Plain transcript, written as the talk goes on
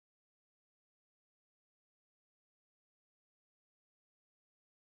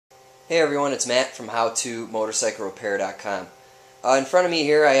Hey everyone, it's Matt from HowToMotorcycleRepair.com. In front of me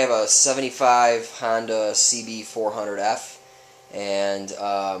here I have a 75 Honda CB400F,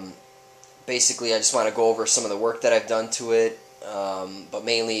 and basically I just want to go over some of the work that I've done to it, but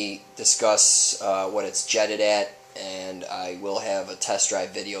mainly discuss what it's jetted at, and I will have a test drive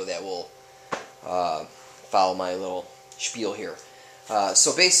video that will follow my little spiel here.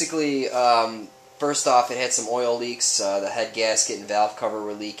 So basically, first off, it had some oil leaks. The head gasket and valve cover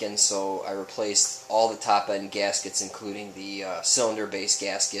were leaking, so I replaced all the top end gaskets, including the cylinder base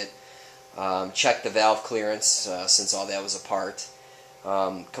gasket. Checked the valve clearance since all that was apart.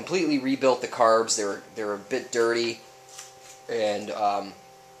 Completely rebuilt the carbs. They were a bit dirty, and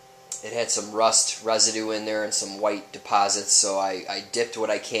it had some rust residue in there and some white deposits. So I dipped what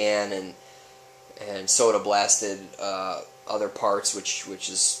I can and soda blasted other parts,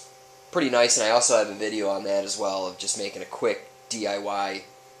 which is pretty nice, and I also have a video on that as well of just making a quick DIY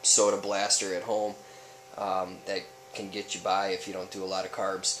soda blaster at home that can get you by if you don't do a lot of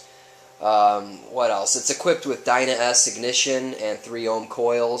carbs. What else? It's equipped with Dyna S ignition and 3 ohm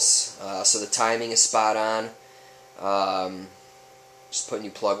coils, so the timing is spot on. Just put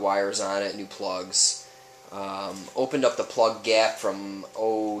new plug wires on it, new plugs. Opened up the plug gap from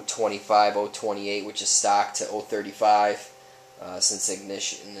 025, 028, which is stock, to 035. Since the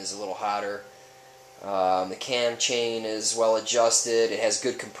ignition is a little hotter. The cam chain is well adjusted. It has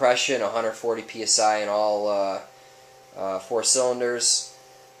good compression, 140 psi in all 4 cylinders.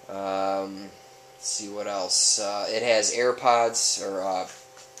 Let's see what else. It has air pods, or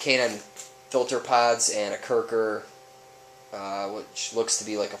K&N filter pods, and a Kirker, which looks to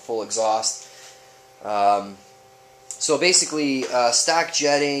be like a full exhaust. So basically, stock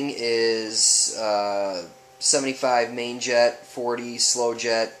jetting is 75 main jet, 40 slow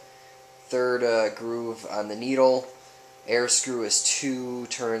jet, 3rd groove on the needle. Air screw is 2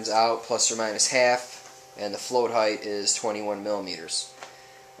 turns out, plus or minus half, and the float height is 21 millimeters.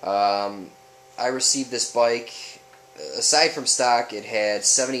 I received this bike, aside from stock, it had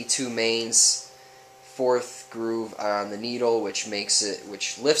 72 mains, 4th groove on the needle, which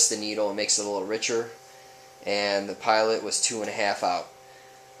lifts the needle and makes it a little richer, and the pilot was 2.5 out.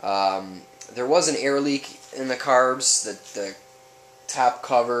 There was an air leak in the carbs. The top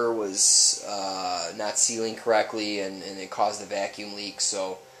cover was not sealing correctly, and it caused a vacuum leak,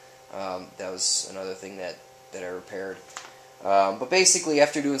 so that was another thing that I repaired. But basically,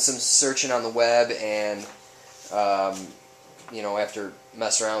 after doing some searching on the web and after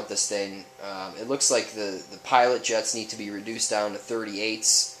messing around with this thing, it looks like the pilot jets need to be reduced down to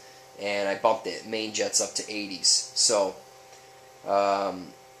 38s, and I bumped the main jets up to 80s. So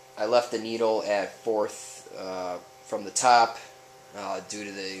I left the needle at 4th from the top due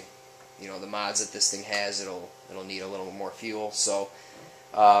to the mods that this thing has. It'll need a little more fuel. So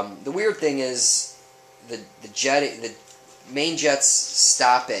the weird thing is the main jets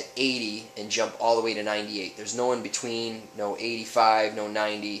stop at 80 and jump all the way to 98. There's no in between, no 85, no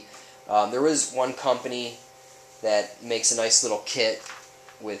 90. There is one company that makes a nice little kit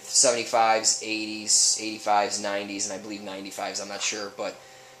with 75s, 80s, 85s, 90s, and I believe 95s. I'm not sure, but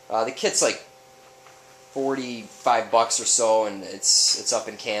the kit's like $45 or so, and it's up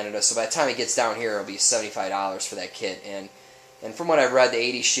in Canada. So by the time it gets down here, it'll be $75 for that kit. And from what I've read, the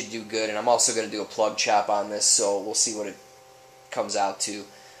 80s should do good. And I'm also going to do a plug chop on this, so we'll see what it comes out to.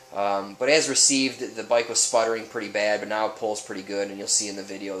 But as received, the bike was sputtering pretty bad, but now it pulls pretty good, and you'll see in the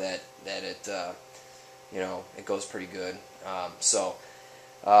video that it goes pretty good. So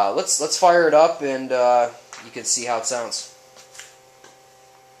let's fire it up, and you can see how it sounds.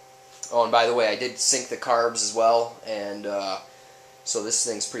 Oh, and by the way, I did sync the carbs as well, and so this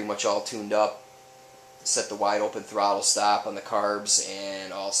thing's pretty much all tuned up. Set the wide open throttle stop on the carbs,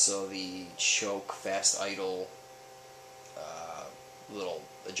 and also the choke fast idle little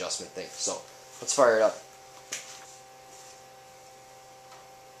adjustment thing. So let's fire it up.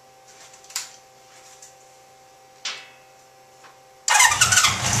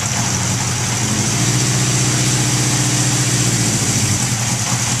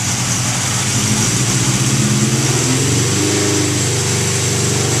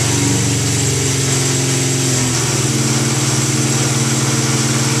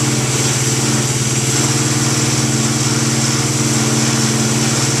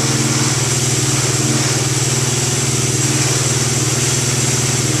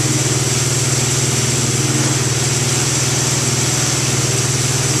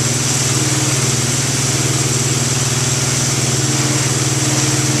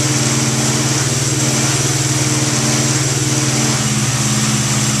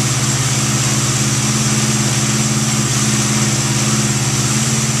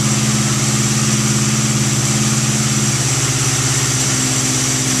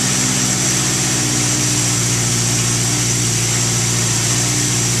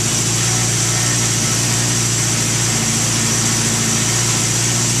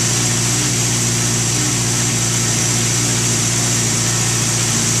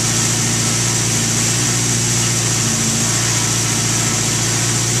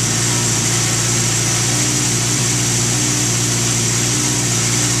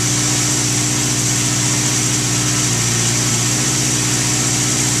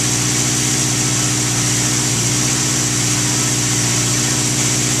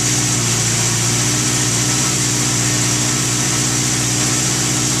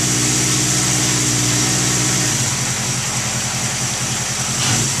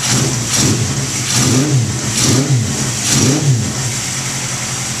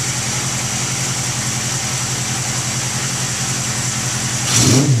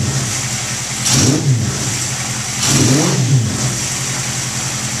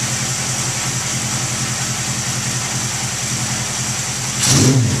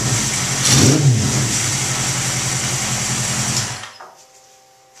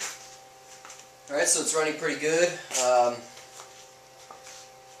 so it's running pretty good.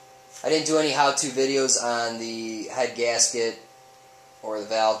 I didn't do any how-to videos on the head gasket or the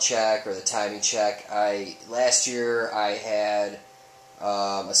valve check or the timing check. Last year I had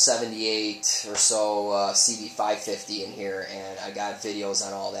a 78 or so CB400F in here, and I got videos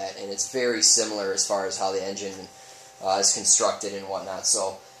on all that, and it's very similar as far as how the engine is constructed and whatnot.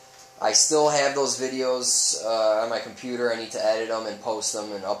 So I still have those videos on my computer. I need to edit them and post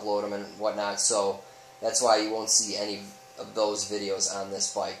them and upload them and whatnot, so that's why you won't see any of those videos on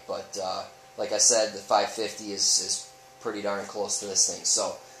this bike. But like I said, the 550 is pretty darn close to this thing.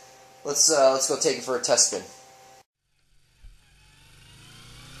 So let's go take it for a test spin.